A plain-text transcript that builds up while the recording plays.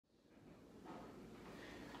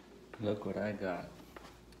Look what I got.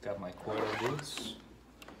 Got my Cuero boots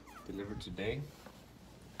delivered today.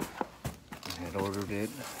 I had ordered it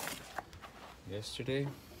yesterday.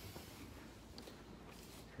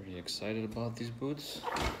 Pretty excited about these boots.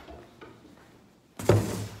 I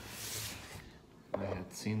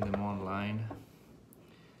had seen them online,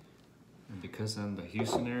 and because I'm in the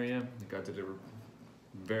Houston area, they got delivered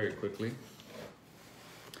very quickly.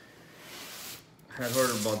 I had heard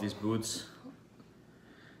about these boots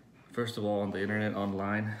first of all on the internet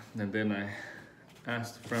online, and then I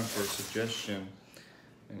asked a friend for a suggestion,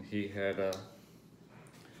 and he had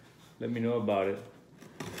let me know about it.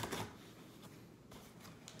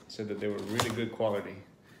 Said that they were really good quality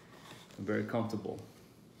and very comfortable.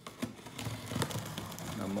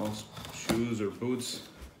 Now most shoes or boots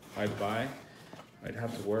I buy, I'd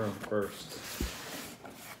have to wear them first.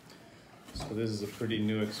 So this is a pretty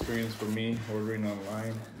new experience for me, ordering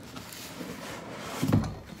online.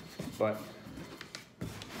 But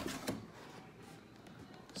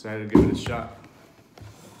decided to give it a shot.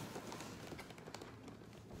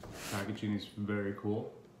 Packaging is very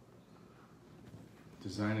cool.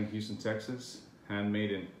 Designed in Houston, Texas.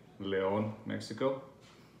 Handmade in León, Mexico.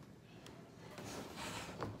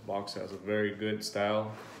 Box has a very good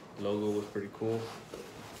style. Logo was pretty cool.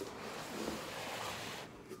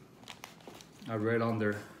 I read on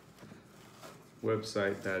their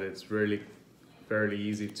website that it's really fairly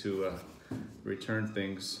easy to return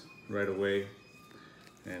things right away.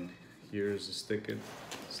 And here's the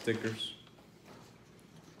stickers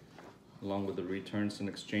along with the returns and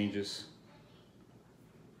exchanges.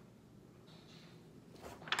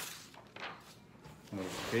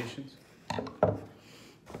 Notifications. A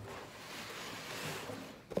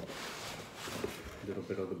little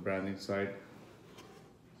bit of the branding side.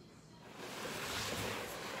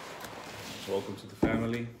 Welcome to the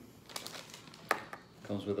family.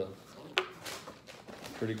 Comes with a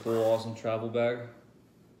pretty cool, awesome travel bag.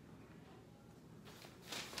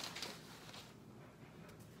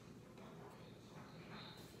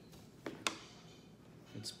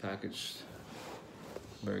 It's packaged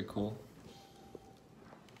very cool.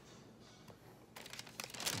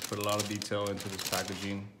 Put a lot of detail into this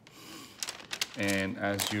packaging. And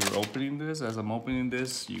as you're opening this, as I'm opening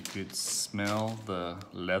this, you could smell the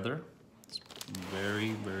leather. It's very,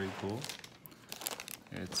 very cool.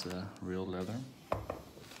 It's real leather.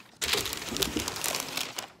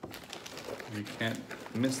 You can't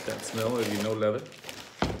miss that smell if you know leather.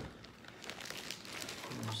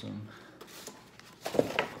 There's some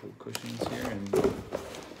cool cushions here, and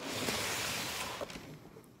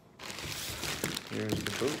here's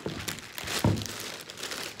the boot.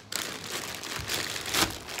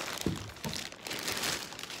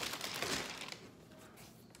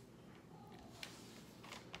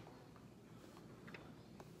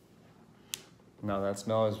 Now that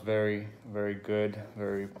smell is very, very good,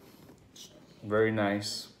 very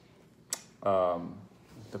nice.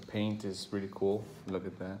 The paint is really cool. Look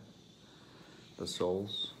at that. The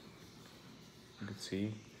soles, you can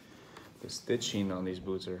see. The stitching on these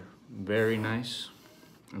boots are very nice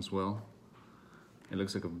as well. It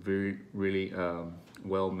looks like a really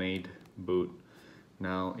well-made boot.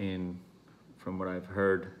 Now from what I've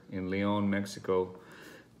heard, in León, Mexico,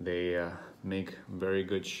 they make very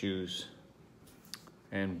good shoes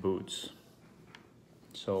and boots.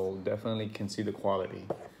 So definitely can see the quality.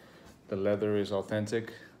 The leather is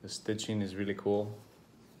authentic. The stitching is really cool.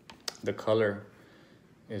 The color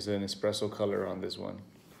is an espresso color on this one,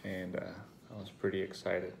 and I was pretty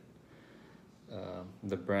excited.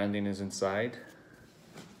 The branding is inside,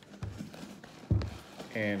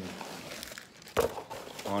 and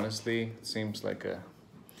honestly, it seems like a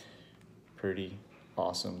pretty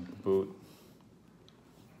awesome boot.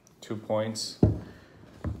 2 points.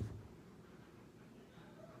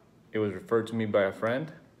 It was referred to me by a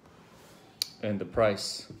friend, and the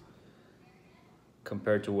price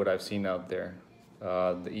compared to what I've seen out there.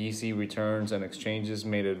 The easy returns and exchanges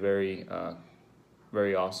made it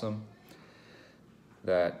very awesome.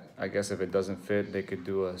 That I guess if it doesn't fit, they could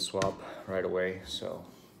do a swap right away. So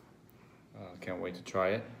can't wait to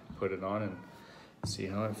try it, put it on, and see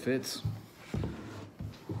how it fits.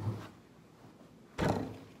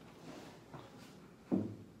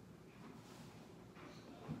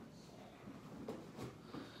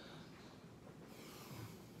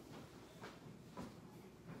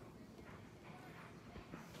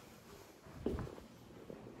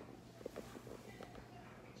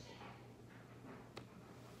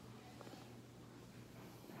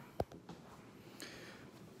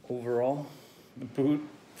 Overall, the boot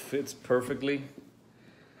fits perfectly.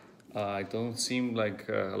 I don't seem like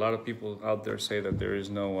a lot of people out there say that there is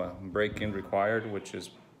no break-in required, which is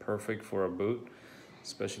perfect for a boot,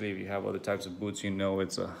 especially if you have other types of boots. You know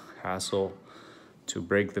it's a hassle to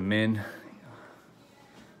break them in.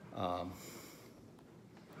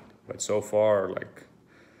 But so far, like,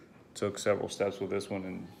 took several steps with this one,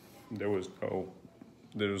 and there was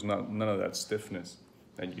none of that stiffness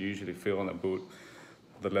that you usually feel in a boot.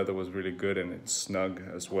 The leather was really good, and it's snug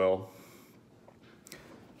as well.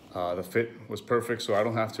 The fit was perfect, so I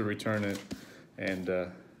don't have to return it, and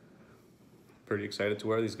pretty excited to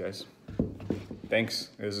wear these guys.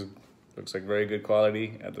 Thanks. This looks like very good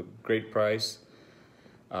quality at a great price,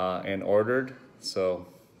 and ordered, so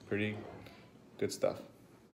pretty good stuff.